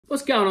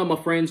What's going on, my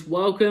friends?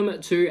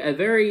 Welcome to a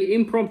very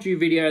impromptu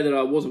video that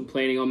I wasn't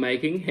planning on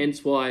making,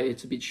 hence why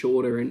it's a bit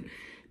shorter and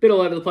a bit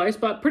all over the place.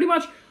 But pretty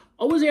much,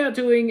 I was out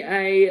doing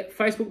a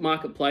Facebook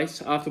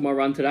Marketplace after my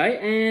run today,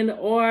 and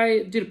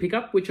I did a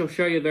pickup, which I'll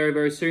show you very,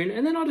 very soon.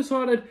 And then I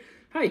decided,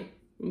 hey,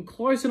 I'm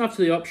close enough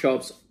to the op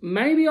shops.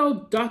 Maybe I'll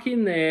duck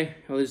in there.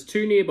 Oh, there's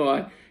two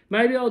nearby.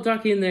 Maybe I'll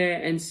duck in there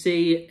and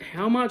see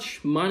how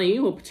much money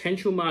or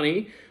potential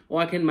money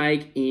I can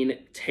make in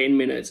 10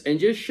 minutes and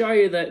just show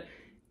you that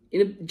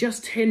in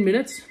just 10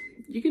 minutes,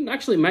 you can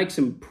actually make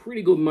some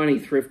pretty good money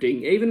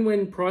thrifting, even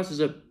when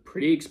prices are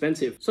pretty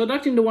expensive. So I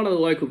ducked into one of the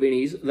local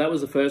Vinnies. That was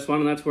the first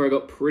one, and that's where I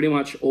got pretty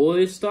much all of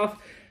this stuff.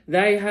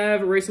 They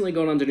have recently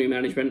gone under new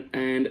management,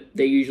 and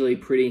they're usually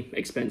pretty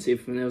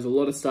expensive, and there was a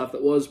lot of stuff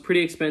that was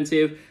pretty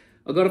expensive.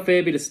 I got a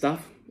fair bit of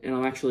stuff, and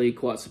I'm actually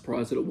quite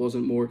surprised that it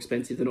wasn't more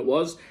expensive than it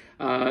was.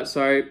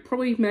 So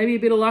probably maybe a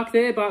bit of luck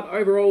there, but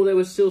overall there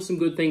was still some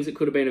good things that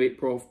could have been a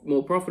bit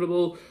more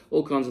profitable,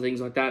 all kinds of things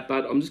like that.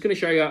 But I'm just going to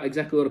show you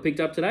exactly what I picked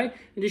up today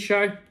and just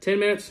show 10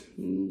 minutes,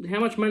 how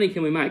much money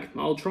can we make?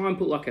 I'll try and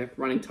put like a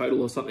running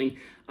total or something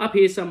up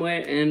here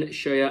somewhere and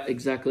show you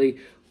exactly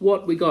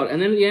what we got.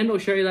 And then at the end, I'll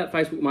show you that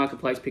Facebook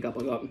Marketplace pickup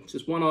I got. It's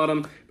just one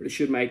item, but it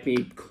should make me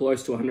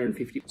close to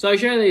 150. So I'll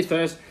show you these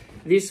first.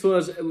 This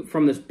was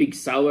from the big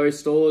Salvo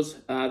stores.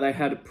 They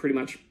had pretty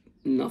much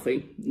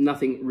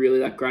nothing really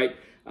that great.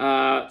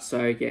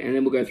 So yeah, and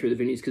then we'll go through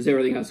the Vinnies because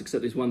everything else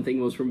except this one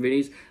thing was from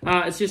Vinnies.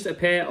 It's just a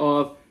pair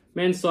of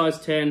men's size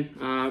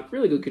 10,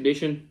 really good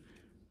condition.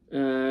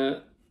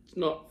 It's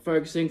not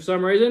focusing for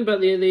some reason,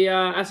 but the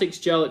Asics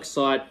Gel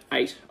Excite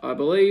 8, I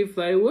believe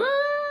they were.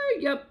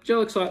 Yep,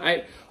 Gel Excite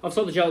 8. I've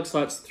sold the Gel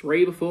Excites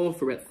 3 before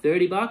for about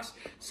 30 bucks.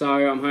 So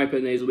I'm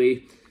hoping these will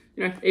be,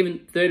 you know,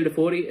 even 30 to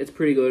 40. It's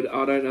pretty good.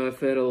 I don't know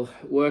if it'll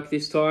work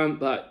this time,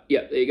 but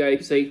yeah, there you go. You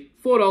can see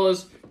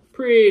 $4.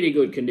 Pretty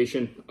good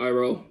condition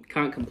overall.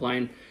 Can't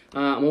complain.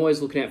 I'm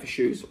always looking out for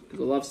shoes because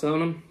I love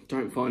selling them.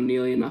 Don't find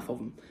nearly enough of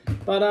them.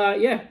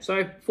 But yeah,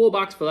 so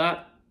 $4 for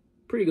that.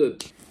 Pretty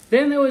good.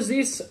 Then there was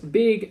this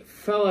big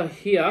fella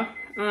here.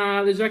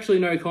 There's actually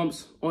no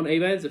comps on eBay.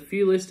 There's a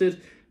few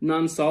listed,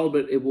 none sold,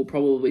 but it will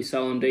probably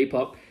sell on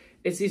Depop.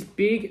 It's this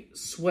big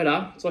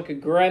sweater. It's like a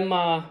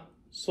grandma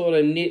sort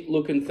of knit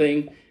looking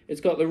thing.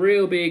 It's got the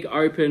real big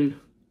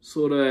open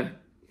sort of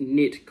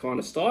knit kind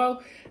of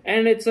style,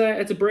 and it's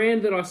a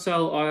brand that I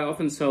sell. I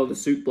often sell the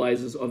suit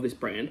blazers of this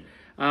brand,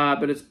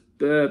 but it's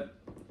there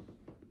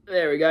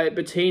we go,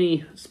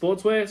 Bettini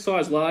sportswear,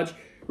 size large,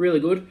 really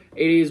good.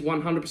 It is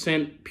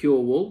 100% pure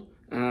wool,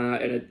 and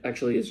it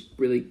actually is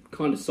really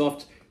kind of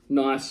soft,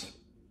 nice,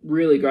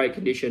 really great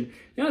condition.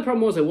 The only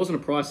problem was there wasn't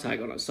a price tag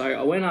on it, so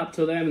I went up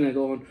to them and they're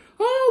going,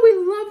 "Oh,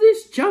 we love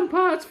this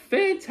jumper, it's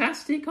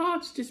fantastic, oh,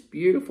 it's just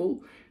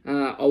beautiful."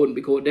 I wouldn't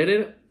be caught dead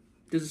in it.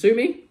 Does it suit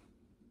me?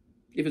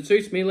 If it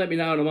suits me, let me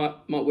know and I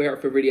might wear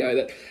it for a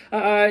video.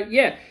 But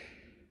yeah,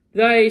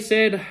 they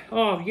said,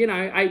 oh, you know,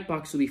 $8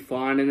 will be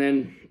fine. And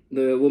then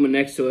the woman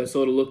next to her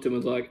sort of looked and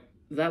was like,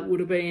 that would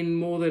have been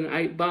more than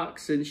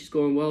 $8. And she's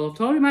going, well, I've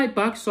told him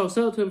 $8, so I'll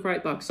sell it to him for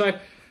 $8. So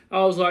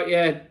I was like,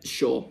 yeah,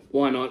 sure,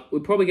 why not?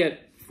 We'll probably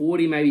get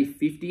 40, maybe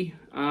 50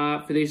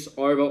 for this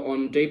over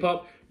on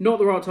Depop. Not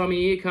the right time of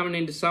year coming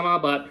into summer,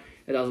 but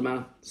it doesn't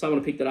matter.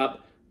 Someone picked it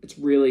up. It's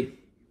really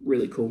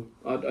cool.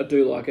 I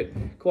do like it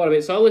quite a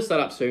bit. So I'll list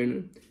that up soon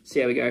and see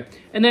how we go.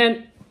 And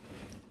then,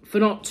 for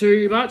not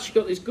too much,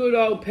 got this good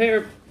old pair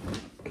of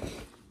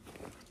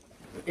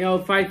the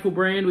old Faithful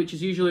brand, which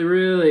is usually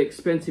really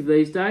expensive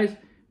these days.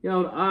 The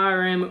old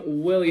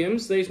RM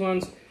Williams. These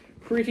ones,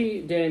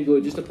 pretty damn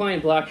good. Just a plain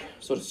black,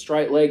 sort of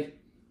straight leg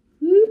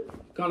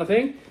kind of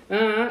thing.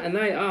 And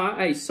they are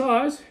a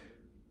size,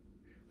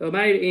 they were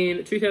made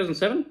in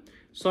 2007,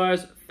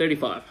 size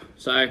 35.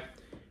 So,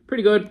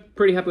 pretty good,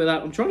 pretty happy with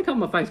that. I'm trying to cover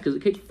my face because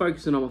it keeps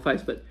focusing on my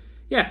face, but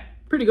yeah,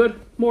 pretty good.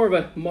 More of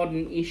a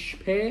modern-ish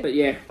pair, but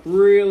yeah,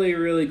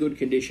 really good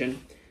condition.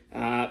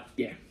 Yeah,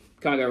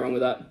 can't go wrong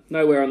with that.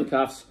 No wear on the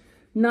cuffs,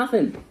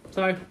 nothing.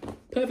 So,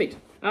 perfect.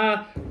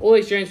 All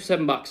these jeans for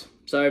 $7.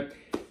 So,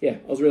 yeah,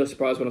 I was really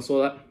surprised when I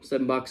saw that.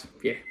 $7,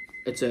 yeah,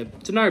 it's a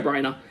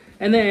no-brainer.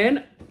 And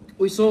then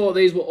we saw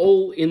these were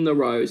all in the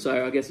row,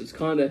 so I guess it's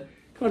kind of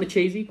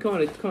cheesy,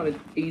 kind of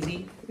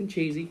easy and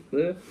cheesy.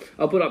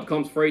 I'll put up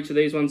comps for each of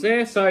these ones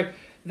there. So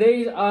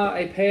these are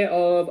a pair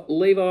of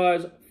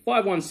Levi's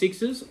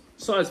 516s,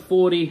 size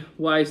 40,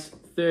 waist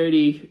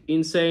 30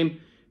 inseam,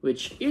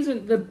 which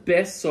isn't the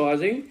best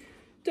sizing.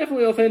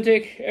 Definitely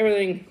authentic.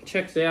 Everything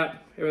checks out.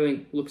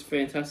 Everything looks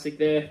fantastic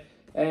there.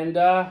 And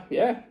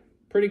yeah,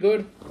 pretty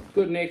good.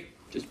 Good nick,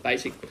 just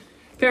basic.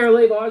 Pair of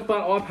Levi's,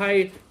 but I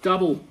pay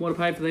double what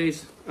I pay for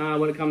these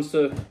when it comes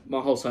to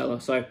my wholesaler.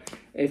 So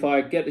if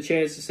I get the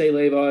chance to see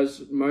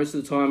Levi's, most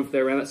of the time, if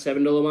they're around that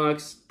 $7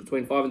 marks,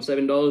 between $5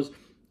 and $7,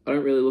 I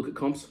don't really look at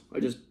comps. I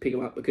just pick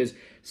them up because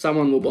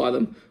someone will buy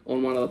them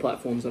on one of the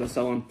platforms that I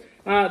sell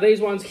on. These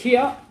ones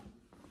here,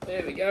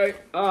 there we go,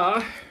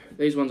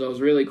 these ones I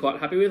was really quite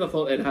happy with. I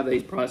thought they'd have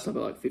these priced up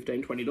at like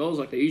 $15, $20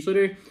 like they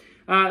usually do.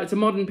 It's a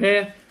modern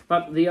pair.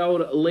 But the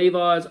old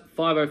Levi's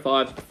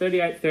 505,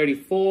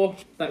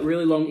 38-34, that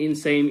really long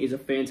inseam is a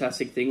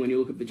fantastic thing when you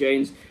look at the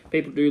jeans.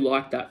 People do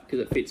like that because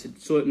it fits a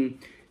certain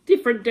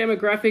different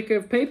demographic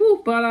of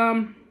people.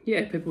 But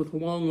yeah, people with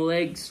long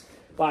legs.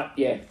 But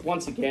yeah,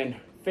 once again,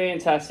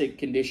 fantastic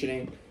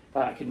condition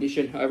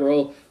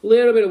overall. A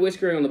little bit of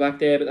whiskering on the back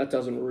there, but that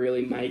doesn't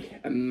really make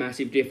a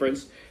massive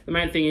difference. The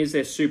main thing is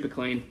they're super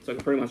clean, so I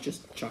can pretty much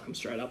just chuck them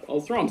straight up.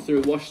 I'll throw them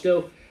through wash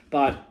still,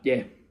 but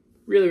yeah,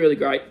 really, really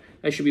great.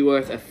 They should be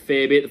worth a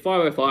fair bit. The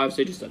 505s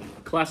are just a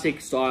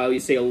classic style.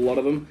 You see a lot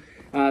of them.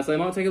 So they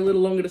might take a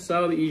little longer to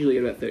sell, but usually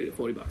get about 30 to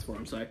 40 bucks for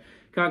them. So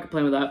can't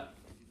complain with that.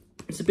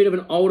 It's a bit of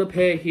an older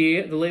pair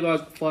here. The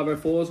Levi's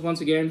 504s, once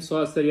again,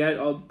 size 38.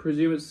 I'll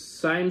presume it's the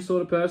same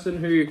sort of person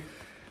who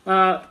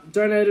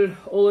donated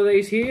all of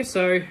these here.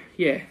 So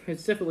yeah,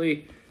 it's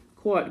definitely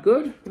quite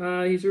good.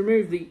 He's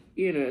removed the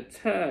inner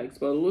tags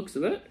by the looks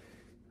of it.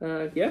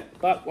 Yeah,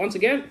 but once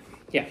again,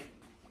 yeah.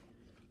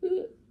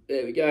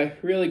 There we go,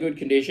 really good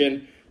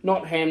condition,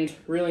 not hemmed.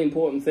 Really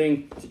important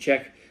thing to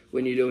check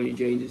when you're doing your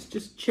jeans is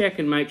just check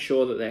and make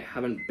sure that they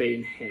haven't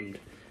been hemmed.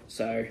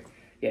 So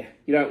yeah,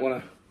 you don't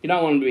want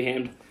them to be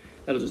hemmed.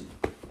 That'll just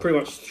pretty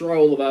much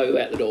throw all the value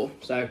out the door.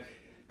 So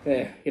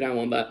yeah, you don't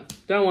want that.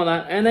 Don't want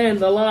that. And then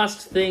the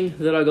last thing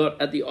that I got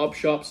at the op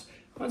shops,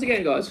 once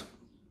again guys,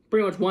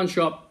 pretty much one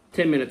shop,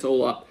 10 minutes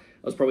all up.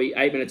 I was probably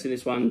 8 minutes in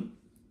this one,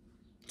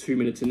 2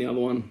 minutes in the other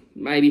one,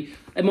 maybe.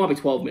 It might be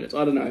 12 minutes,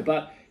 I don't know.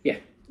 But yeah,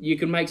 you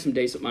can make some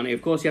decent money.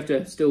 Of course, you have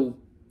to still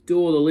do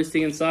all the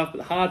listing and stuff, but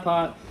the hard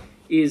part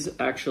is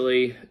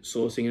actually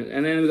sourcing it.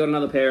 And then we've got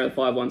another pair of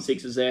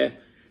 516s there,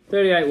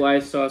 38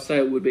 waist, so I say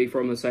it would be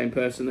from the same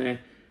person there.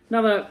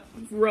 Another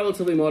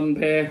relatively modern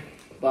pair,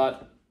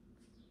 but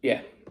yeah,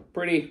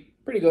 pretty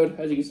good,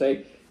 as you can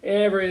see.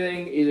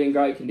 Everything is in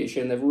great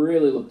condition. They've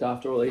really looked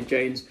after all these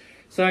jeans.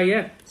 So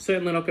yeah,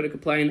 certainly not going to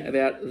complain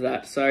about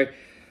that. So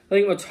I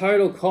think my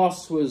total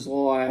cost was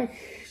like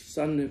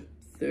under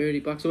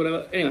 30 bucks or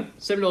whatever. Anyway,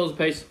 $7 a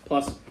piece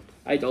plus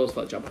 $8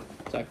 for the jumper.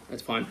 So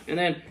that's fine. And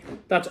then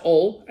that's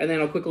all. And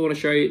then I quickly want to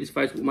show you this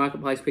Facebook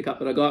Marketplace pickup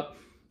that I got.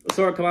 I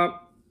saw it come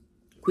up,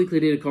 quickly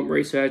did a comp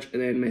research, and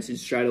then messaged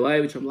straight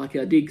away, which I'm lucky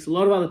I did because a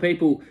lot of other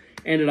people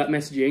ended up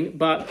messaging.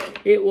 But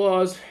it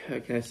was,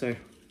 okay, so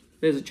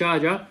there's a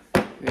charger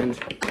and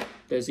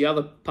there's the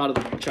other part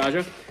of the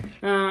charger.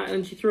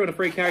 And she threw in a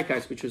free carry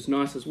case, which was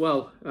nice as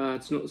well.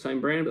 It's not the same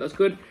brand, but that's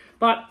good.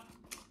 But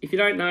if you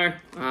don't know,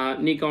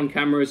 Nikon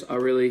cameras are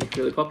really,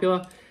 really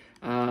popular.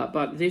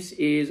 But this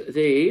is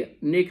the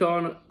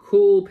Nikon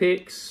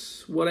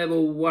Coolpix, whatever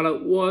one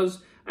it was,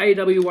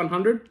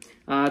 AW100.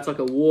 It's like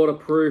a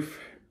waterproof,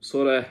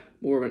 sort of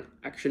more of an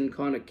action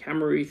kind of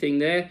camera-y thing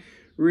there.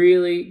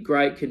 Really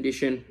great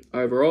condition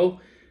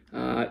overall.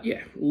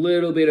 Yeah,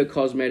 little bit of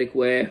cosmetic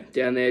wear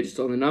down there just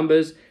on the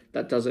numbers.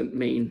 That doesn't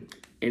mean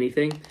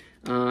anything.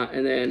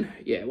 And then,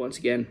 yeah, once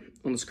again,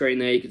 on the screen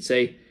there, you can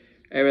see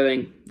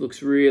everything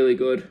looks really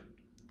good.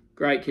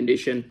 Great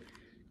condition.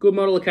 Good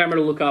model of camera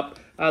to look up.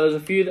 There's a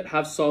few that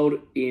have sold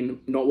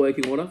in not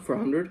working order for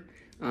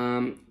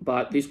 100.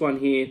 But this one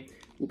here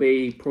will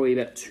be probably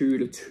about 2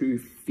 to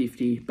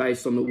 250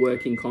 based on the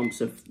working comps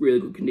of really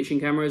good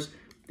condition cameras.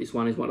 This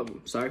one is one of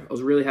them. So I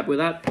was really happy with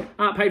that.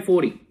 Paid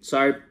 40.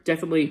 So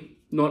definitely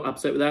not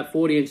upset with that.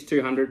 40 into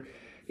 200.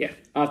 Yeah,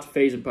 after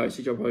fees and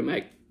postage, I'll probably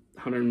make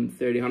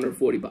 130,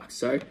 140 bucks.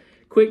 So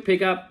quick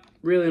pickup,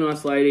 really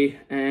nice lady.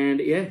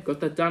 And yeah, got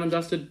that done and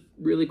dusted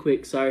really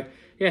quick. So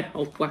yeah,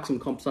 I'll whack some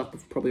comps up.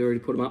 I've probably already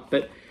put them up.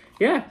 But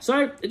yeah,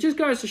 so it just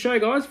goes to show,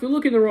 guys, if you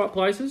look in the right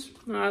places,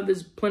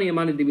 there's plenty of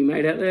money to be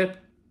made out there.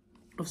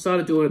 I've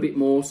started doing a bit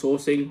more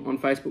sourcing on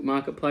Facebook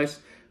Marketplace.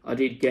 I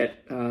did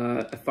get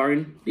a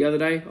phone the other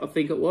day, I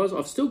think it was.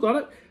 I've still got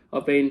it.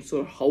 I've been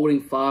sort of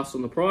holding fast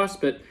on the price,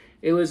 but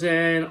it was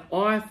an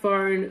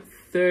iPhone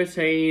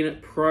 13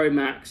 Pro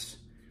Max,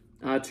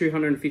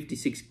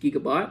 256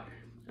 gigabyte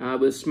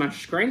with a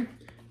smash screen.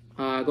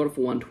 I got it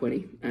for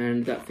 $120,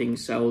 and that thing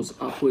sells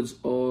upwards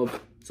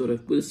of, sort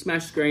of, with a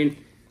smash screen,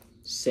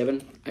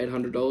 $700,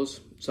 $800.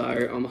 So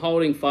I'm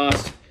holding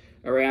fast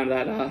around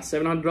that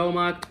 $700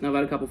 mark. And I've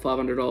had a couple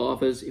 $500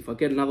 offers. If I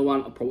get another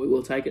one, I probably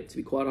will take it, to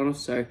be quite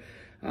honest. So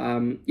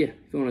yeah,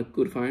 if you want a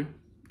good phone,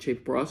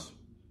 cheap price,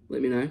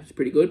 let me know. It's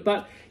pretty good.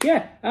 But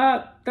yeah,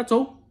 that's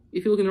all.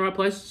 If you look in the right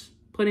place,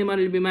 plenty of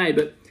money to be made.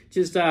 But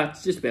just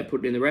it's just about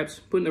putting in the reps.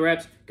 Put in the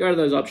reps, go to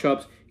those op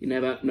shops. You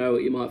never know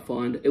what you might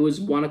find. It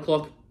was 1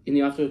 o'clock in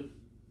the afternoon,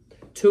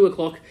 2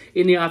 o'clock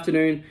in the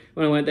afternoon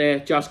when I went there.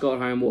 Just got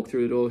home, walked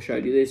through the door,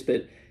 showed you this.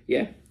 But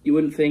yeah, you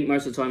wouldn't think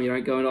most of the time you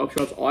don't go into op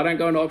shops. I don't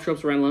go into op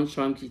shops around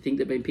lunchtime because you think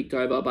they've been picked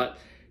over. But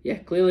yeah,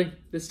 clearly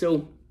there's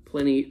still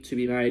plenty to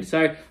be made.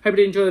 So hope you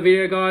did enjoy the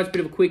video, guys.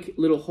 Bit of a quick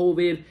little haul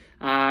vid.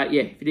 Yeah,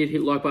 if you did, hit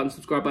the like button,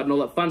 subscribe button, all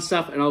that fun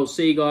stuff. And I will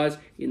see you guys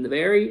in the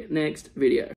very next video.